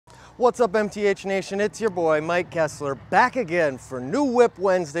What's up, MTH Nation? It's your boy, Mike Kessler, back again for New Whip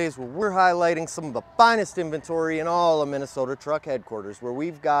Wednesdays, where we're highlighting some of the finest inventory in all of Minnesota Truck Headquarters, where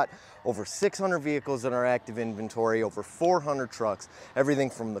we've got over 600 vehicles in our active inventory, over 400 trucks,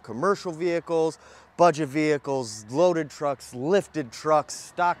 everything from the commercial vehicles, budget vehicles, loaded trucks, lifted trucks,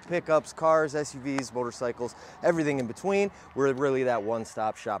 stock pickups, cars, SUVs, motorcycles, everything in between. We're really that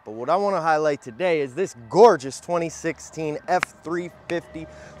one-stop shop. But what I want to highlight today is this gorgeous 2016 F350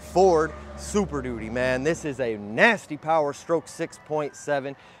 Ford Super Duty, man. This is a nasty power stroke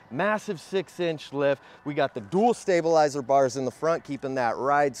 6.7, massive 6-inch lift. We got the dual stabilizer bars in the front, keeping that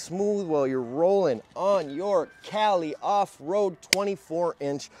ride smooth while you're rolling on your Cali off-road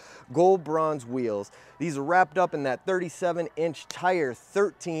 24-inch gold bronze wheels. These are wrapped up in that 37-inch tire,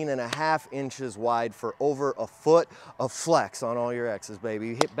 13.5 inches wide for over a foot of flex on all your X's,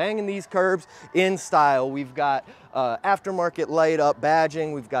 baby. Banging these curbs in style. We've got aftermarket light up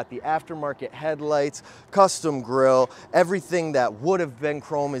badging. We've got the aftermarket headlights, custom grille. Everything that would have been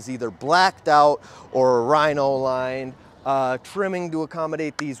chrome is either blacked out or rhino lined. Trimming to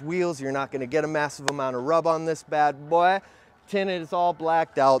accommodate these wheels. You're not going to get a massive amount of rub on this bad boy. Tinted, it's all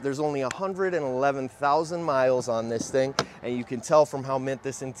blacked out. There's only 111,000 miles on this thing, and you can tell from how mint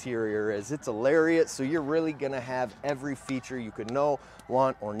this interior is. It's a Lariat, so you're really gonna have every feature you could know,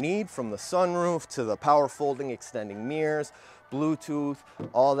 want, or need, from the sunroof to the power folding extending mirrors, Bluetooth,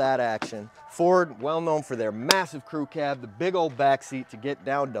 all that action. Ford, well known for their massive crew cab, the big old back seat to get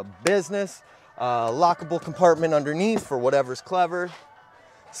down to business, lockable compartment underneath for whatever's clever,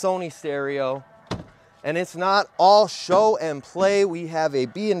 Sony stereo. And it's not all show and play. We have a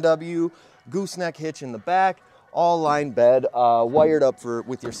B&W gooseneck hitch in the back, all line bed, wired up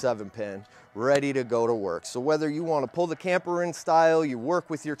with your 7-pin, ready to go to work. So whether you want to pull the camper in style, you work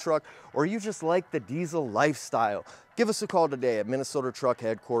with your truck, or you just like the diesel lifestyle, give us a call today at Minnesota Truck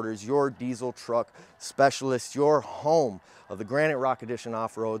Headquarters, your diesel truck specialist, your home of the Granite Rock Edition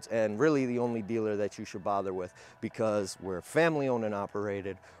off-roads, and really the only dealer that you should bother with, because we're family owned and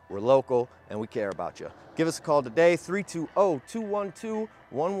operated, we're local, and we care about you. Give us a call today,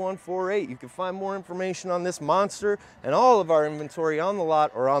 320-212-1148. You can find more information on this monster and all of our inventory on the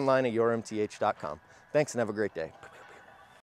lot or online at yourmth.com. Thanks and have a great day.